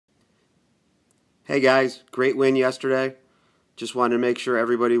Hey guys, great win yesterday. Just wanted to make sure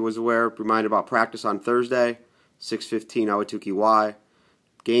everybody was aware, reminded about practice on Thursday, 6:15 Ahwatukee Y.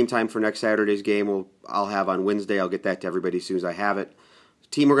 Game time for next Saturday's game I'll have on Wednesday. I'll get that to everybody as soon as I have it. The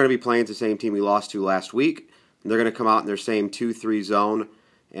team we're going to be playing is the same team we lost to last week. And they're going to come out in their same 2-3 zone.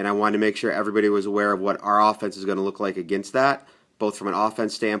 And I wanted to make sure everybody was aware of what our offense is going to look like against that, both from an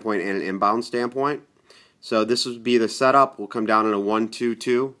offense standpoint and an inbound standpoint. So this would be the setup. We'll come down in a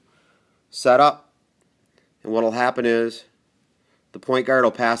 1-2-2 setup. And what will happen is the point guard will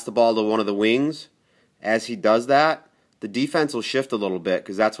pass the ball to one of the wings. As he does that, the defense will shift a little bit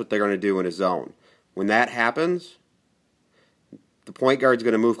because that's what they're going to do in a zone. When that happens, the point guard's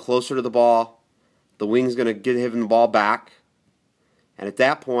going to move closer to the ball. The wing's going to give him the ball back. And at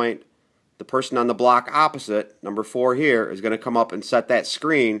that point, the person on the block opposite, number 4 here, is going to come up and set that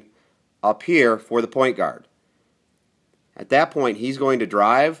screen up here for the point guard. At that point, he's going to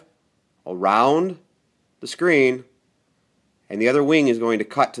drive around the screen, and the other wing is going to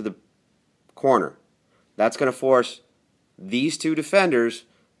cut to the corner. That's going to force these two defenders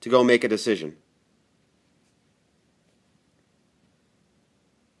to go make a decision.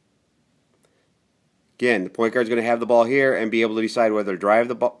 Again, the point guard is going to have the ball here and be able to decide whether to drive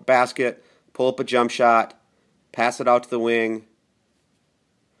the basket, pull up a jump shot, pass it out to the wing.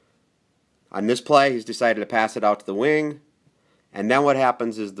 On this play, he's decided to pass it out to the wing. And then what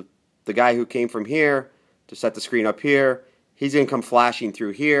happens is the guy who came from here to set the screen up here, he's going to come flashing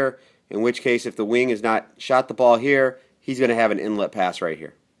through here, in which case if the wing has not shot the ball here, he's going to have an inlet pass right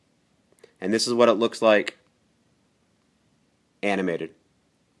here. And this is what it looks like animated.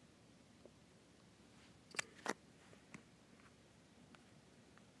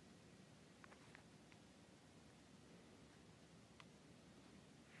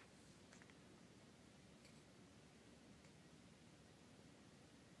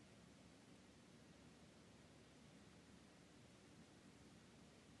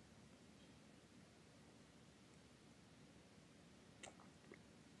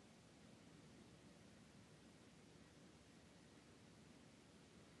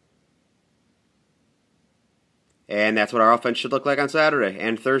 And that's what our offense should look like on Saturday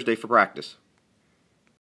and Thursday for practice.